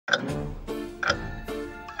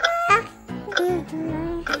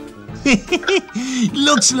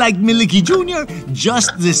Looks like Miliki Jr.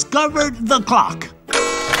 just discovered the clock.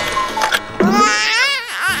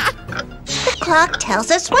 The clock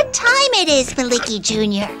tells us what time it is, Miliki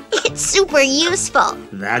Jr. It's super useful.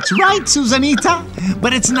 That's right, Susanita.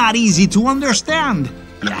 But it's not easy to understand.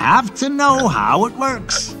 You have to know how it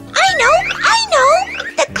works. I know!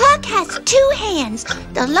 The clock has two hands.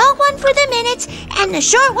 The long one for the minutes and the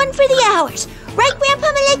short one for the hours. Right, Grandpa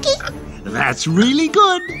Miliki? That's really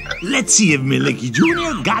good. Let's see if Miliki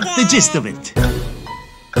Jr. got the gist of it.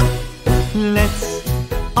 Let's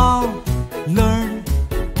all learn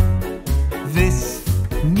this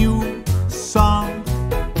new song,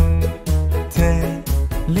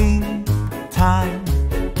 telling time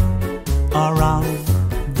around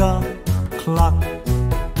the clock.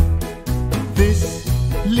 This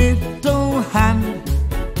little hand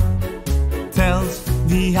tells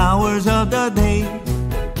the hours of the day.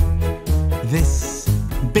 This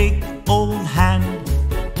big old hand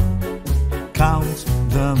counts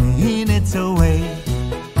the minutes away.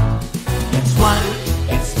 It's 1,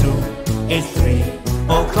 it's 2, it's 3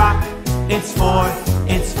 o'clock, it's 4,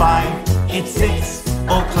 it's 5, it's 6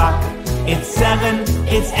 o'clock, it's 7,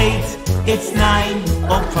 it's 8, it's 9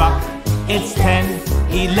 o'clock, it's 10,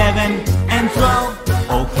 11, and 12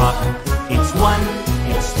 o'clock. It's 1,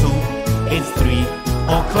 it's 2, it's 3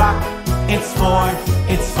 o'clock, it's 4,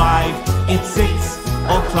 it's 5, it's 6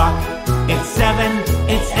 o'clock, it's 7,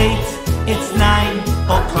 it's 8, it's 9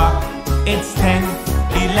 o'clock, it's 10,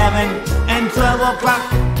 11, and 12 o'clock.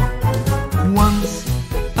 Once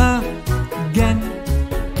again,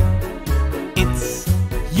 it's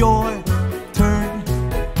your turn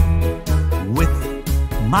with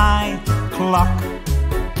my clock.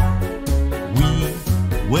 We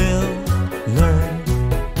will learn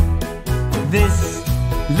this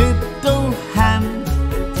little hand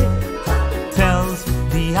tells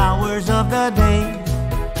the hours of the day.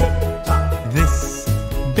 This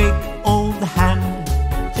big old hand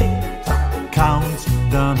counts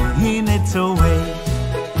the minutes away.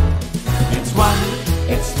 It's 1,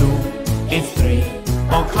 it's 2, it's 3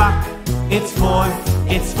 o'clock, it's 4,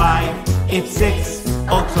 it's 5, it's 6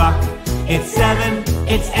 o'clock, it's 7,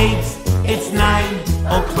 it's 8, it's 9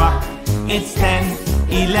 o'clock, it's 10,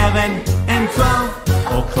 11, and 12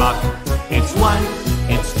 o'clock. It's 1,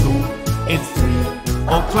 it's 2, it's 3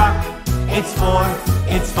 o'clock, it's 4,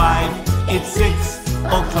 it's 5, it's 6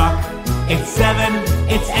 o'clock, it's 7,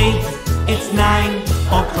 it's 8, it's 9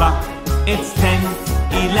 o'clock, it's 10,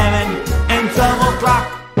 11, and 12 o'clock.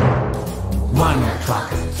 1 o'clock,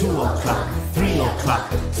 2 o'clock, 3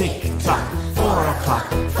 o'clock, tick-tock, 4 o'clock,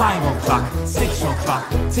 5 o'clock, 6 o'clock,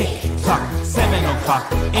 tick-tock, 7 o'clock,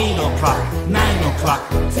 8 o'clock, 9 o'clock,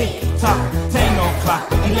 tick-tock, 10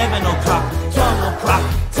 o'clock, 11 o'clock, 12 o'clock,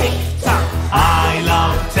 tick-tock. I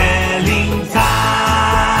love telling time.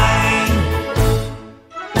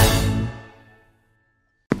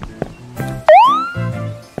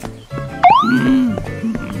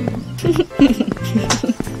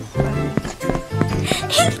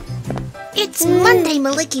 It's Monday,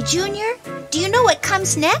 Miliki Jr. Do you know what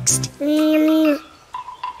comes next? Don't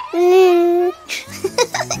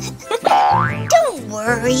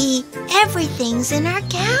worry. Everything's in our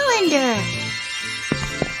calendar.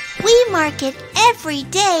 We mark it every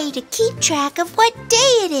day to keep track of what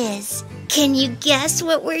day it is. Can you guess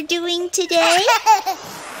what we're doing today?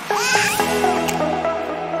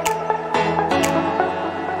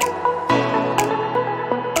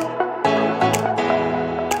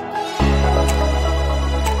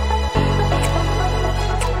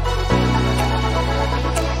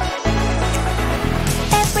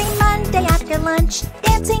 Lunch,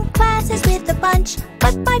 dancing classes with a bunch.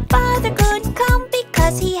 But my father couldn't come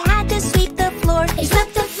because he had to sweep the floor. He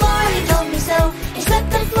swept the floor, he told me so. He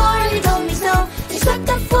swept the floor, he told me so. He swept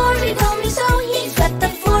the floor, he told me so. He swept the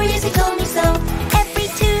floor, yes, he told me so. Every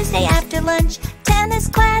Tuesday after lunch, tennis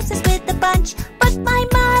classes with a bunch. But my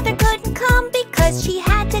mother couldn't come because she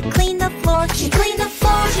had to clean the floor. She cleaned the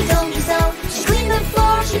floor, she told me so. She cleaned the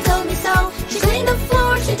floor, she told me so. She cleaned the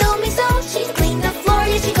floor, she told me so. She cleaned the floor,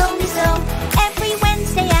 yes, she told me so.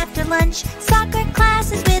 Lunch, soccer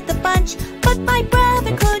classes with a bunch. But my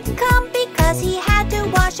brother couldn't come because he had to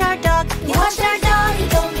wash our dog. He washed our dog, he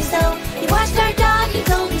told me so. He washed our dog, he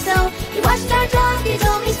told me so. He washed our dog, he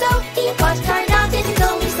told me so. He washed our dog, and he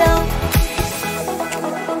told me so.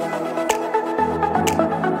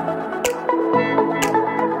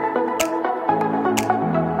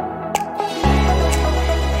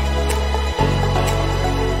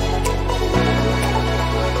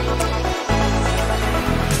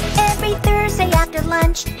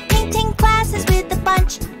 Lunch, painting classes with a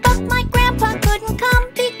bunch. But my grandpa couldn't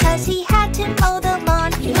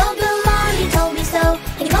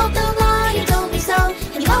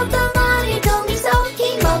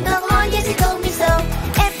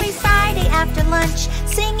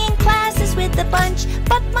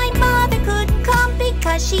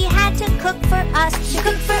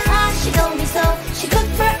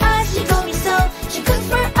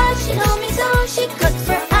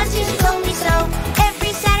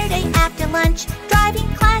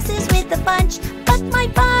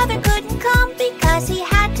my father couldn't come because he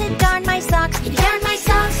had to darn my socks. He darned my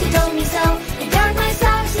socks, he told me so. He darned my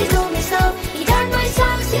socks, he told me so. He darned my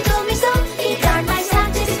socks, he told me so. He darned my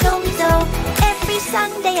socks, he told me so. Every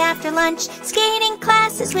Sunday after lunch, skating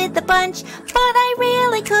classes with the bunch. But I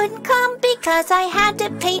really couldn't come because I had to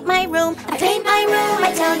paint my room. I paint my room,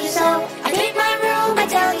 I tell you so. I paint my room, I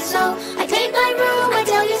tell you so. I paint my room, I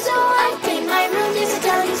tell you so. I paint my room, yes, I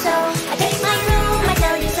tell you so. I paint my room, I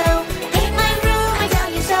tell you so. I paint my room, I tell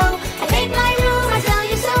you so. I paint my room, I tell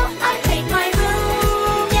you so. I paint my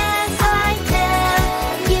room, yes, I tell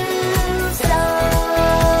you so.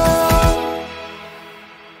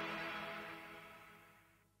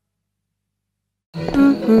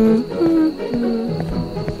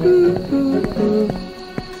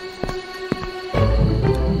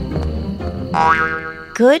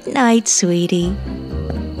 Good night, sweetie.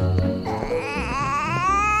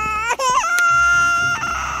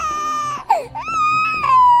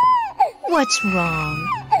 What's wrong?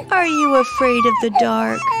 Are you afraid of the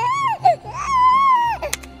dark?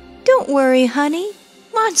 Don't worry, honey.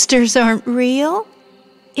 Monsters aren't real.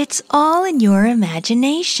 It's all in your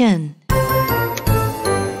imagination.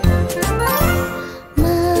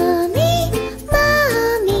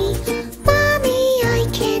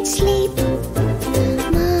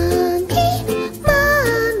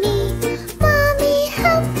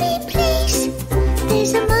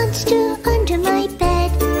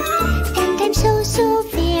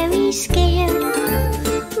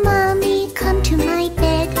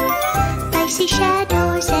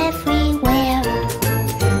 Shadows everywhere.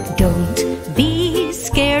 Don't be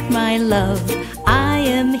scared, my love. I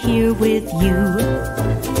am here with you.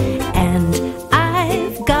 And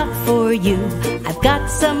I've got for you, I've got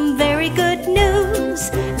some very good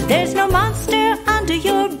news. There's no monster under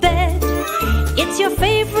your bed. It's your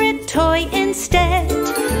favorite toy instead.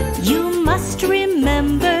 You must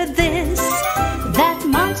remember this, that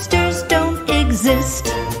monsters don't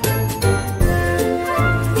exist.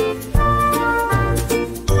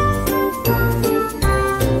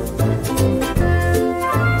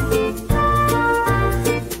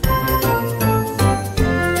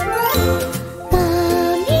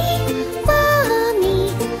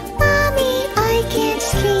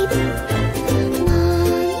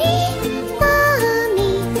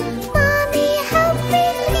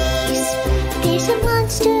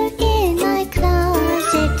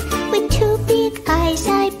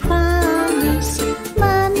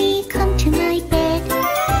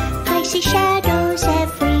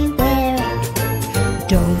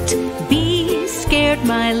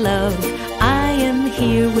 My love, I am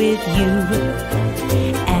here with you.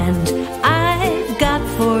 And I've got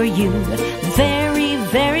for you very,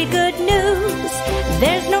 very good news.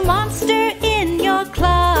 There's no monster in your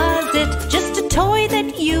closet, just a toy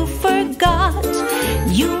that you forgot.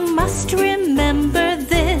 You must remember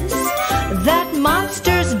this, that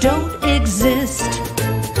monsters don't exist.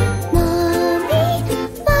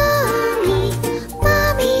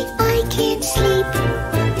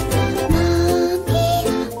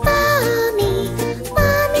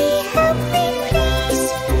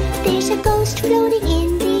 Floating in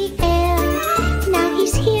the air. Now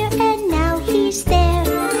he's here and now he's there.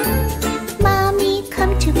 Mommy,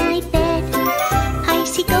 come to my bed. I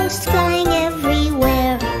see ghosts flying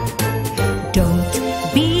everywhere. Don't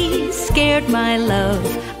be scared, my love.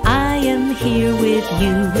 I am here with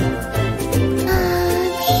you.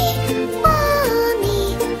 Mommy,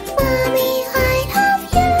 Mommy, Mommy, I love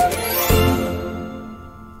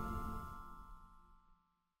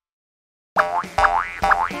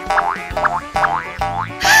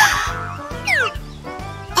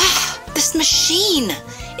This machine!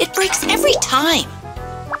 It breaks every time!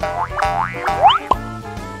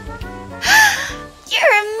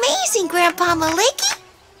 You're amazing, Grandpa Miliki!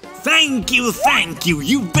 Thank you, thank you.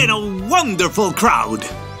 You've been a wonderful crowd.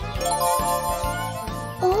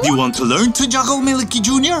 Oh? You want to learn to juggle, Miliki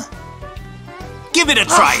Jr.? Give it a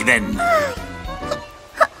try, then.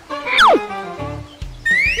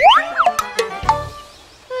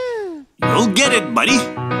 You'll get it, buddy.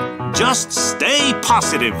 Just stay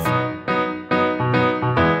positive.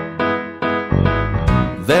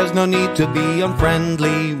 There's no need to be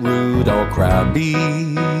unfriendly, rude, or crabby.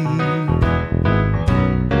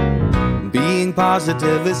 Being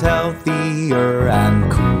positive is healthier and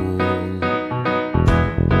cool.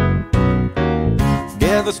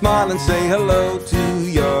 Give a smile and say hello to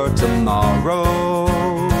your tomorrow.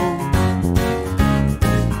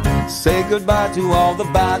 Say goodbye to all the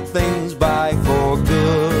bad things, bye for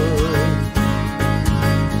good.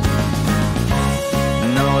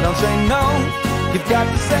 No, don't say no. You've got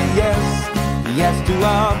to say yes, yes to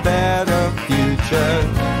a better future. future.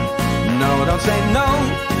 No, don't say no,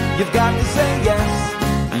 you've got to say yes.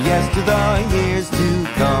 Yes to the years to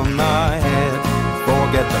come ahead.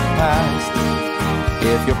 Forget the past.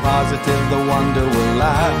 If you're positive, the wonder will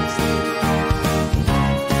last.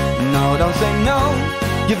 No, don't say no,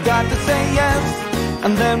 you've got to say yes,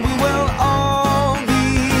 and then we will all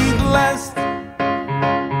be blessed.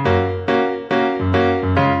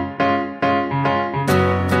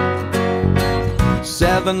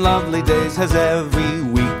 Seven lovely days has every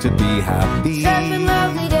week to be happy. 7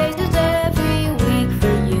 lovely days is every week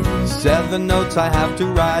for you. 7 notes I have to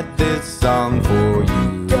write this song for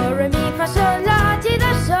you. Do, re, mi, fa, sol, la, ti,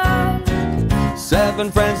 do, sol.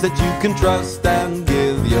 7 friends that you can trust and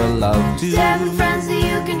give your love to. 7 friends that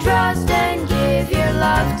you can trust and give your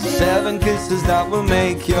love to. 7 kisses that will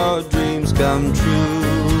make your dreams come true.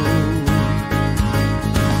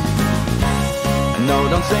 No,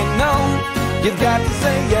 don't say no, you've got to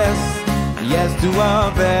say yes. Yes to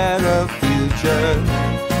a better future.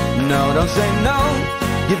 No, don't say no,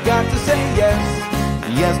 you've got to say yes.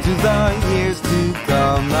 Yes to the years to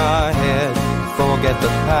come ahead. Forget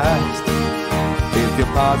the past. If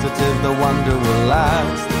you're positive, the wonder will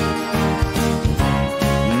last.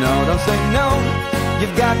 No, don't say no,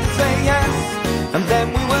 you've got to say yes, and then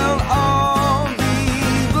we will all be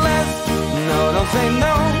blessed. No, don't say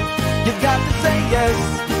no, you've got to say yes.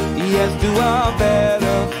 Yes to a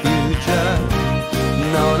better future.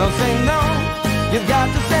 No, don't say no, you've got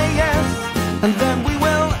to say yes, and then we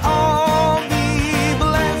will all be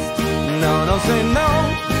blessed. No, don't say no,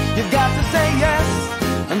 you've got to say yes,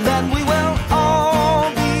 and then we will all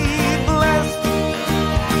be blessed.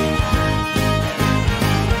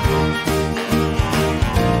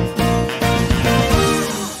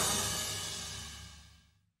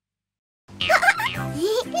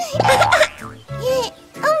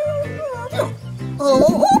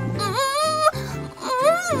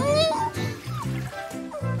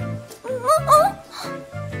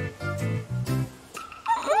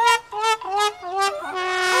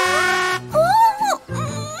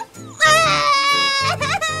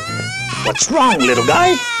 What's wrong, little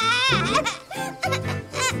guy?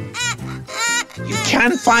 You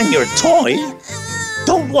can't find your toy?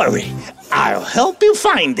 Don't worry, I'll help you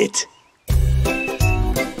find it.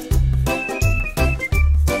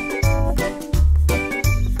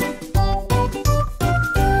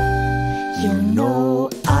 You know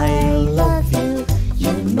I love you.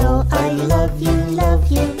 You know I love you, love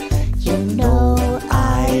you. You know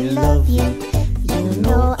I love you. You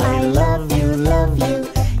know I love you, love you.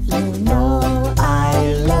 You know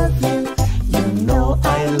I love you. You know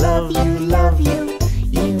I love you, love you.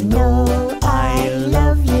 You know I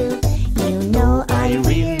love you. You know I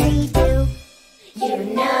really do. You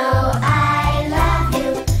know I love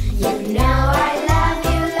you. You know I love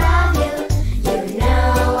you, love you. You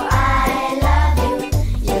know I love you.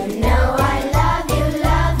 You know I love you,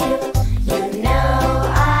 love you. You know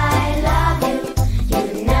I love you. You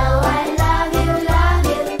know I love you, love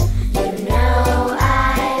you. You know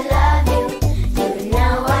I love you. You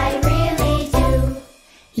know I really do.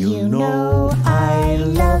 You know I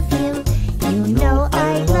love you. You know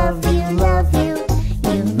I love you, love you.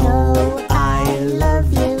 You know I love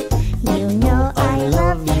you. You know I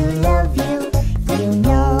love you, love you. You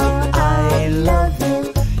know I love you.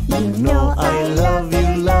 You know I love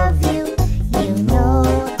you, love you.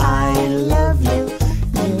 You know I love you.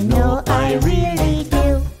 You know I really do.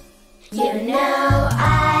 You know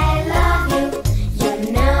I love you. You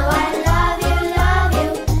know I love you, love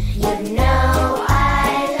you. You know I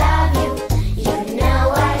love you. You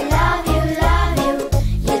know I love you, love you.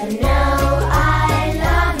 You know I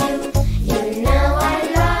love you. You know I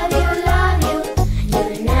love you, love you.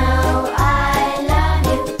 You know I love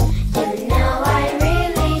you. You know I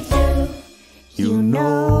really do. You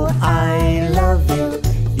know I love you.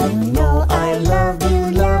 You know I love you,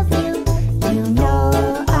 love you. You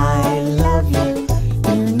know I love you.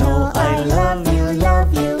 You know I love you,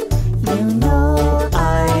 love you. You know I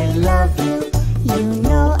love you. You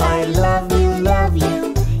know I love you, love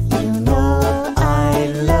you. You know I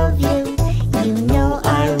love you. You know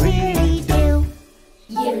I really do.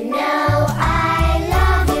 You know I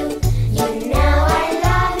love you. You know I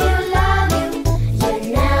love you, love you. You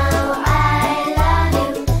know I love you.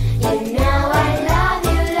 You know I love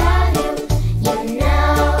you, love you. You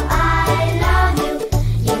know I love you.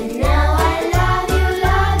 You know I love you,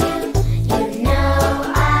 love you. You know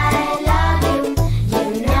I love you. You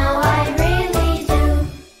know I really do.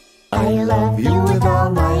 I love you with all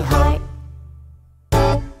my heart.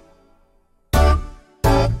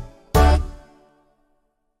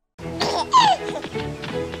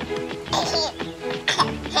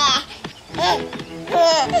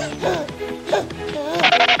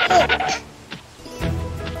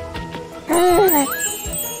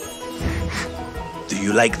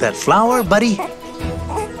 like that flower, buddy?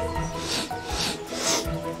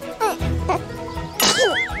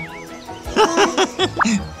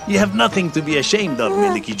 You have nothing to be ashamed of,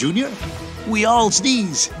 Miliki Jr. We all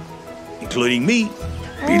sneeze, including me,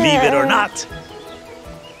 believe it or not.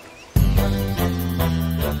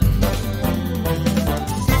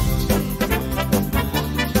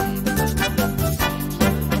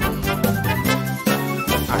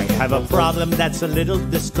 I have a problem that's a little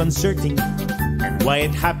disconcerting, and why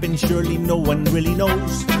it happened surely no one really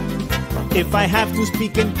knows. If I have to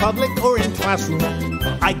speak in public or in classroom,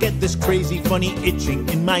 I get this crazy funny itching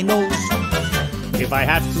in my nose. If I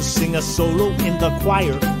have to sing a solo in the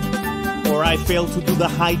choir, or I fail to do the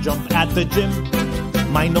high jump at the gym,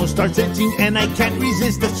 my nose starts itching and I can't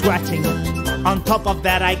resist the scratching. On top of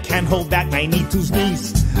that, I can't hold back my need to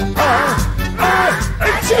sneeze.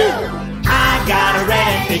 I got a red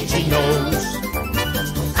and itchy nose.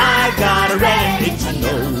 I got a red and itchy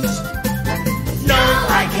nose. No,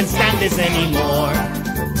 I can't stand this anymore.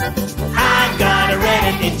 I got a red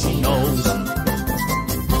and itchy nose.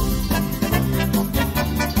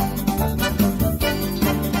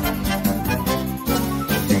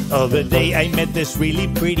 The other day I met this really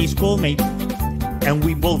pretty schoolmate, and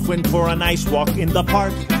we both went for a nice walk in the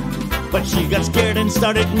park. But she got scared and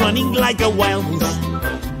started running like a wild goose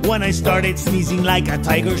when I started sneezing like a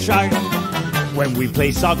tiger shark. When we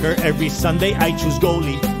play soccer every Sunday, I choose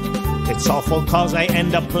goalie. It's awful cause I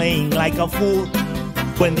end up playing like a fool.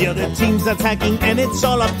 When the other team's attacking and it's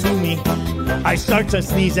all up to me, I start to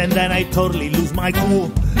sneeze and then I totally lose my cool.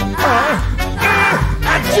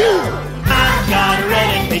 Achoo! I got a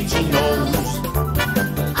red and itchy nose.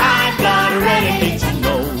 I got a red and itchy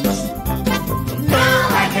nose. No,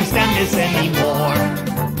 I can't stand this anymore.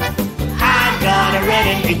 I got a red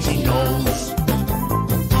and itchy nose.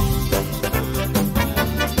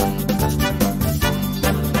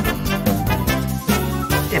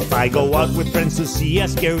 If I go out with friends to see a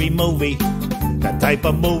scary movie, the type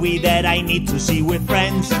of movie that I need to see with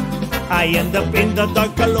friends, I end up in the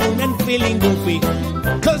dark alone and feeling goofy,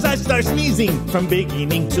 cause I start sneezing from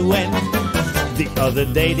beginning to end. The other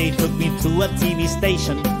day they took me to a TV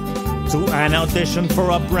station to an audition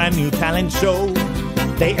for a brand new talent show.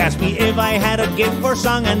 They asked me if I had a gift for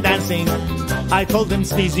song and dancing. I told them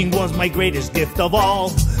sneezing was my greatest gift of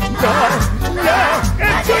all.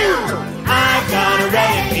 I got a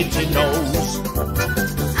red and itchy nose.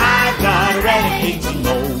 I got a red and itchy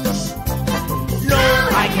nose. No,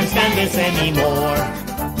 I can't stand this anymore.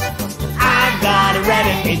 I got a red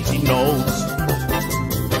and itchy nose.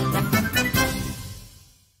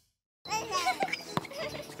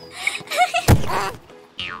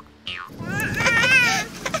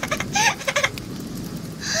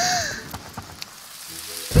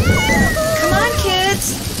 Come on, kids.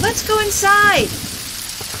 Let's go inside.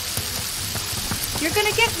 You're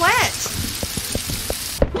gonna get wet.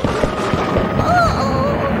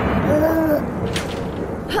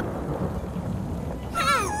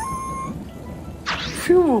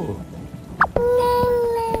 Phew.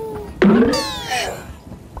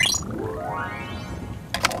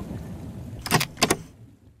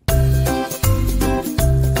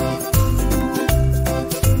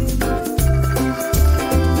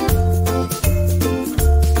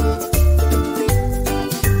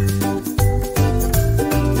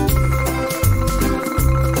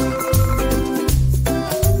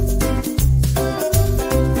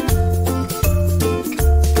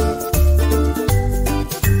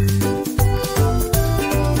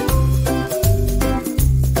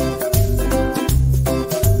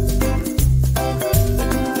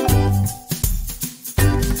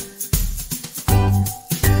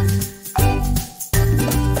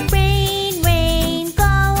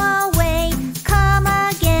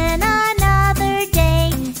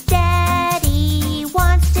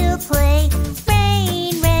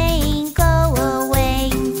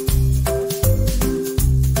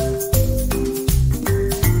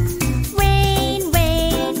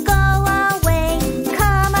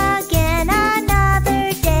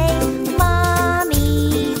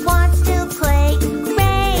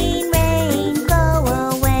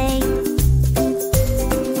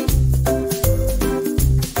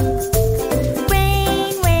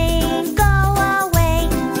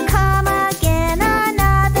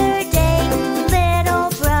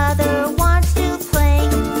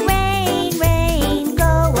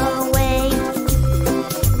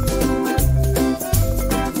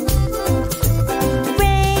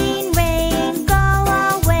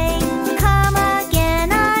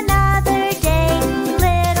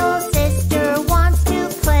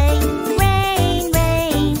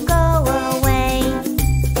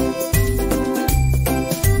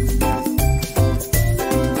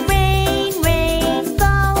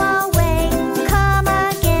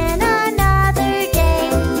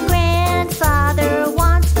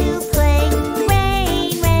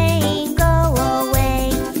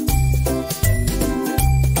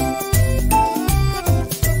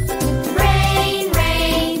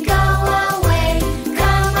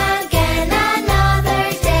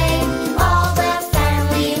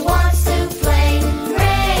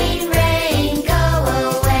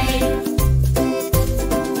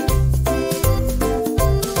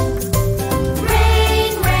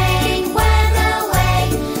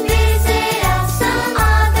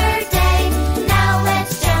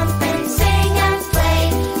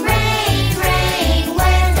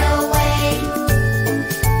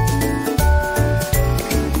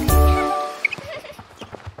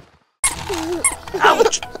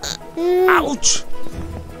 Ouch!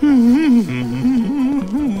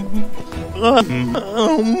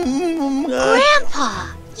 Grandpa,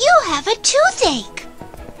 you have a toothache.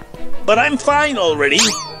 But I'm fine already.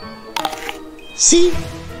 See?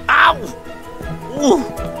 Ow! Ooh.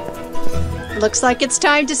 Looks like it's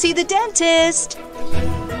time to see the dentist.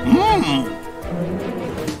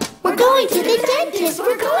 We're going to the dentist.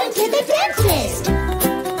 We're going to the dentist.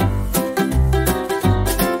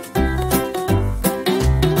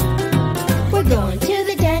 We're going to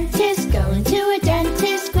the dentist, going to a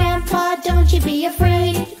dentist. Grandpa, don't you be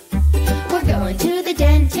afraid. We're going to the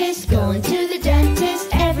dentist, going to